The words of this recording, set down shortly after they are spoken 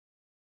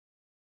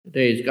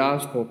Today's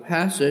gospel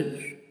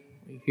passage,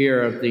 we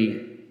hear of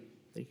the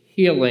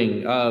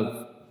healing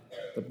of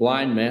the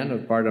blind man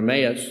of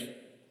Bartimaeus.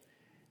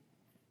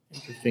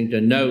 Interesting to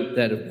note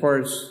that, of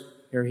course,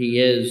 here he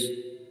is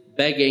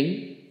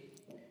begging,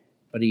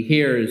 but he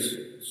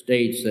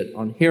states that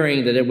on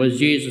hearing that it was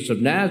Jesus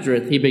of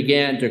Nazareth, he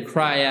began to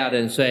cry out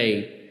and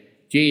say,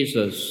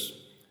 "Jesus,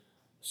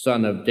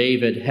 Son of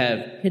David,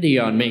 have pity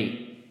on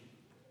me."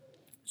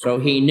 So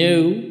he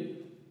knew,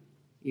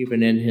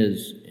 even in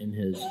his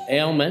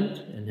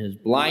ailment, in his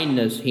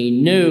blindness, he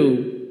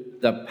knew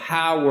the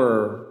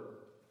power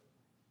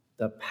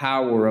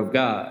of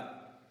God.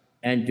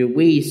 And do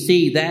we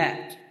see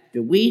that?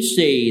 Do we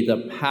see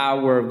the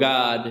power of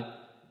God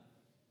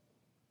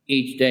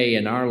each day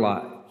in our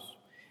lives?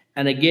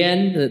 And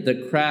again, the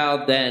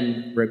crowd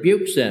then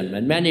rebukes him,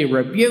 and many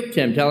rebuked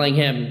him, telling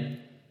him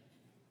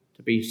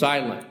to be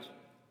silent.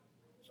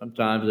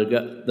 Sometimes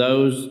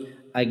those,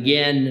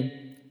 again,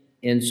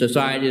 in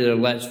society that are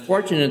less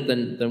fortunate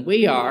than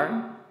we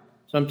are,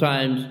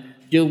 sometimes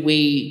do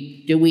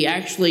we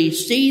actually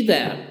see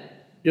them?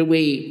 Do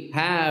we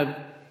have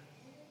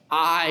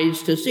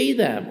eyes to see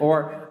them?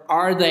 Or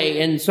are they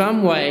in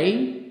some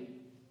way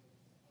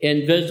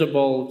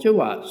invisible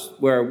to us,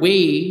 where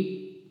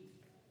we,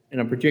 in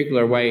a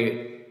particular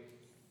way,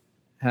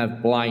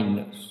 have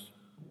blindness?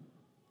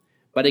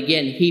 But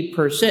again, he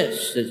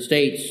persists, it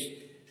states,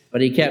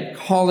 but he kept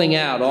calling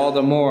out all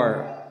the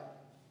more,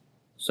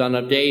 "Son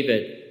of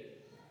David,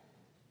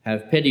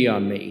 have pity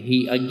on me."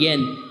 He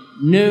again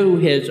knew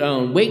his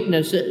own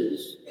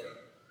weaknesses,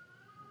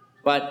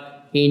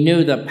 but he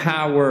knew the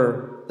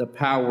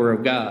power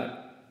of God.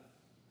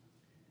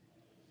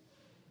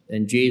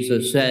 Then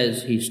Jesus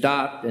says, he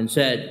stopped and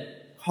said,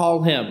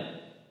 "Call him."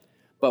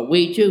 But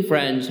we too,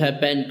 friends, have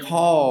been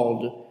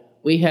called.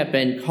 We have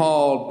been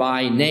called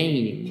by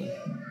name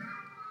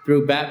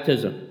through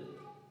baptism.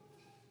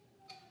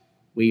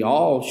 We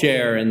all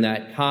share in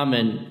that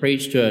common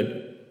priesthood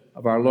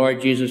of our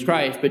Lord Jesus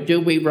Christ, but do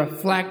we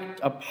reflect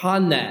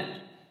upon that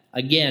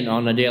again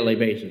on a daily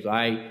basis?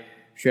 I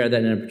share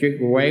that in a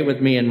particular way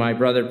with me and my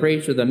brother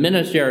priest of the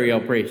ministerial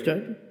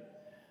priesthood.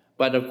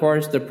 But of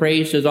course, the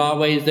priest is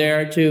always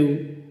there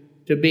to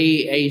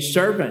be a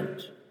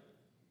servant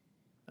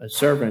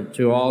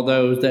to all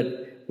those that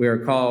we are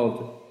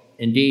called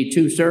indeed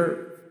to serve.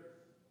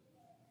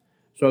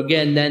 So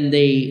again, then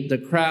the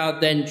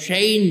crowd then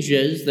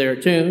changes their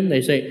tune.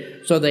 They say,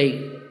 so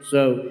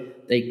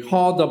they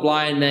called the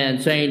blind man,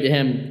 saying to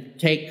him,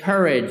 "Take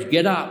courage,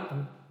 get up.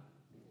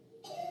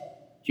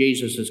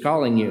 Jesus is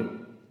calling you."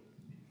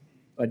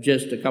 But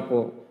just a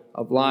couple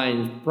of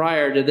lines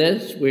prior to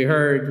this, we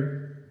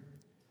heard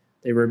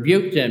they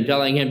rebuked him,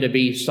 telling him to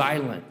be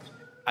silent.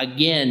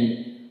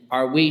 Again,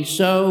 are we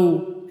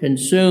so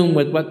consumed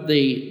with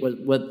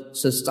what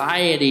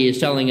society is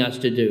telling us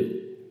to do?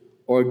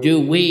 Or do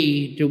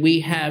we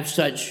have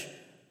such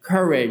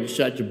courage,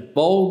 such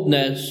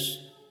boldness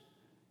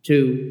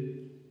to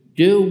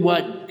do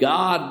what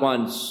God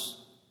wants?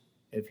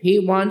 If he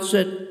wants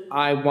it,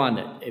 I want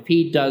it. If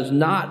he does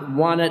not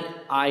want it,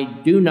 I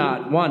do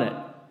not want it.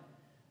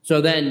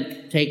 So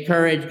then, take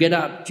courage, get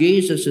up.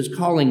 Jesus is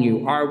calling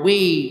you. Are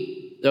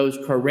we those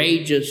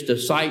courageous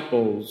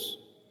disciples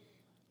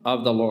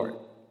of the Lord?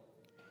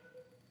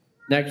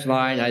 Next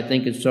line, I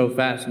think is so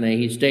fascinating.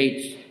 He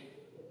states,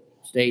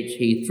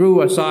 he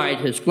threw aside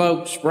his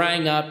cloak,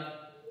 sprang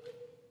up,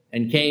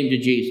 and came to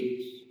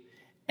Jesus.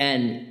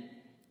 And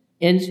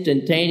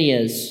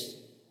instantaneous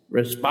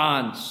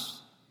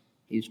response.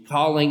 He's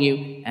calling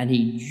you, and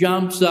he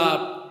jumps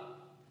up,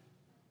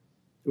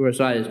 threw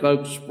aside his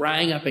cloak,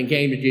 sprang up, and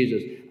came to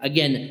Jesus.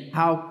 Again,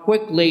 how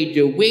quickly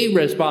do we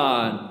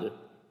respond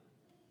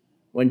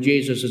when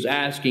Jesus is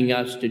asking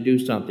us to do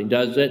something?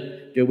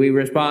 Do we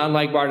respond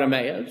like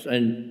Bartimaeus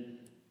and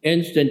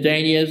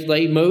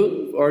instantaneously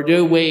move? Or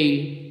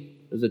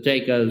does it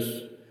take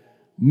us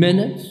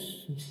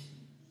minutes?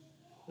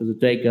 Does it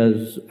take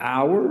us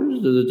hours?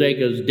 Does it take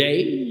us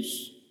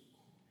days?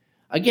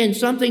 Again,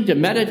 something to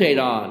meditate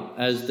on,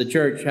 as the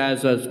church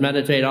has us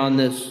meditate on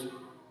this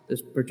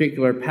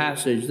particular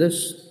passage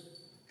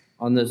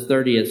on this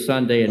 30th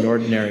Sunday in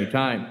ordinary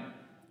time.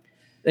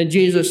 Then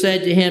Jesus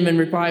said to him in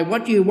reply,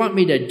 "What do you want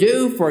me to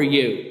do for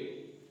you?"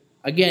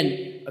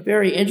 Again, a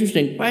very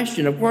interesting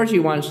question. Of course, he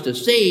wants to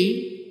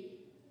see,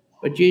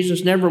 but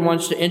Jesus never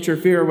wants to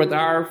interfere with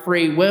our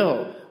free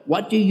will.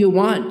 What do you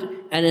want?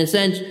 And in a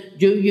sense,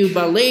 do you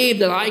believe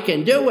that I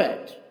can do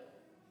it?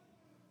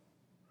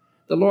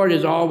 The Lord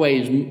is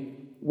always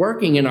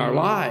working in our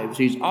lives.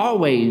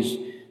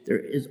 There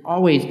is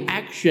always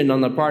action on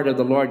the part of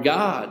the Lord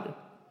God.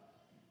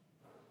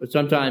 But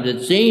sometimes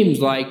it seems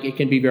like it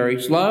can be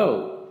very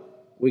slow.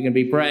 We can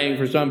be praying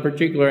for some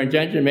particular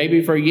intention,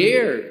 maybe for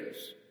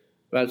years,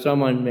 about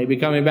someone maybe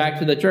coming back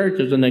to the church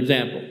as an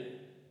example.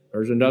 The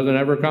person doesn't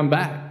ever come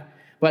back.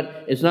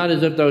 But it's not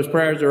as if those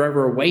prayers are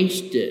ever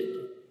wasted.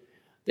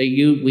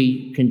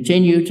 We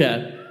continue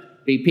to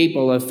be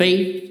people of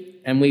faith,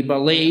 and we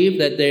believe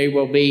that they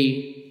will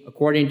be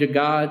according to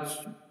God's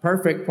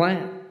perfect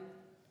plan.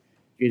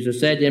 Jesus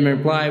said to him in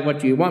reply, "What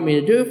do you want me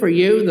to do for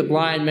you?" The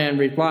blind man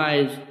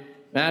replies,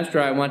 "Master,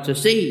 I want to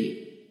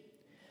see."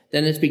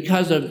 Then it's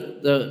because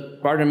of the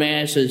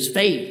Bartimaeus'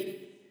 faith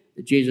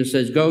that Jesus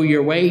says, "Go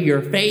your way,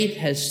 your faith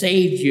has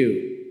saved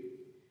you."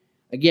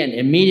 Again,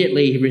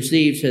 immediately he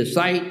receives his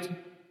sight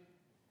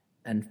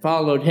and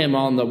followed him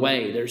on the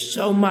way. There's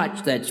so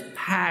much that's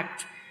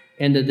packed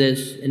into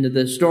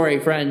this story,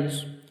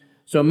 friends.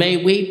 So may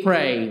we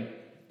pray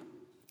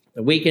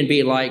that we can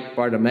be like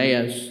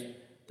Bartimaeus,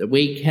 that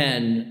we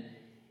can,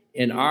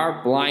 in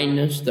our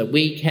blindness, that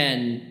we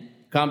can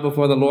come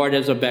before the Lord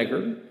as a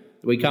beggar,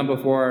 that we come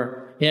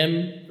before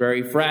him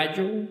very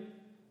fragile,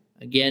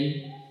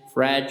 again,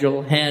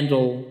 fragile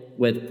handle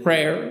with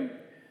prayer,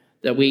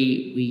 that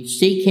we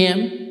seek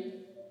him,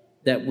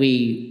 that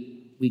we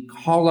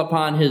call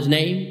upon his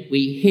name,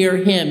 we hear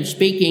him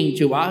speaking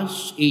to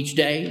us each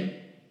day,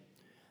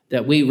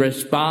 that we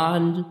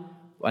respond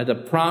by the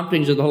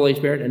promptings of the Holy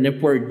Spirit. And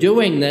if we're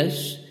doing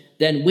this,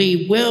 then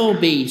we will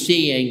be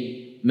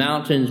seeing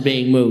mountains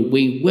being moved.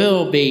 We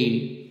will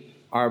be,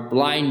 our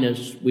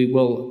blindness, we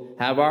will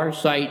have our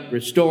sight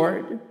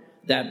restored.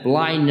 That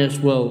blindness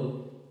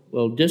will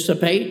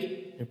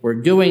dissipate. If we're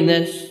doing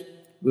this,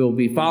 we'll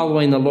be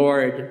following the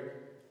Lord.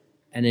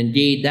 And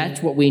indeed,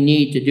 that's what we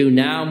need to do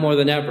now more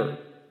than ever.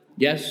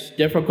 Yes,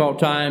 difficult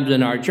times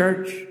in our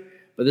church,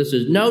 but this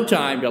is no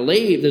time to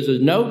leave. This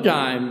is no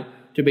time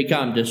to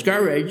become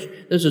discouraged.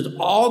 This is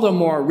all the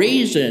more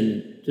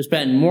reason to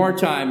spend more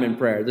time in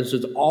prayer. This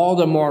is all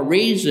the more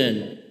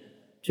reason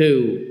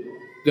to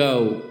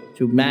go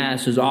to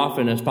Mass as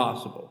often as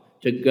possible,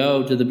 to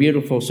go to the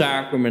beautiful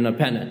sacrament of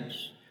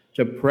penance,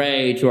 to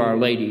pray to Our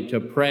Lady,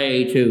 to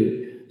pray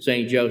to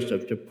St.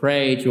 Joseph, to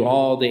pray to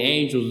all the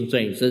angels and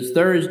saints. This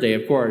Thursday,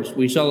 of course,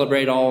 we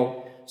celebrate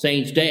All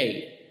Saints'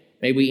 Day.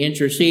 May we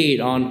intercede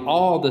on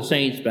all the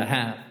saints'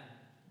 behalf.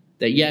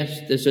 That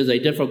yes, this is a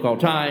difficult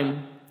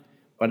time,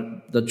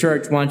 but the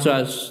church wants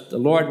us, the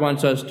Lord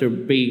wants us to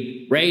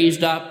be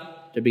raised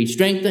up, to be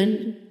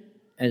strengthened,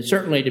 and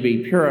certainly to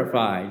be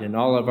purified in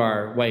all of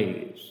our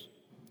ways.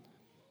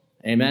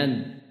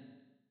 Amen.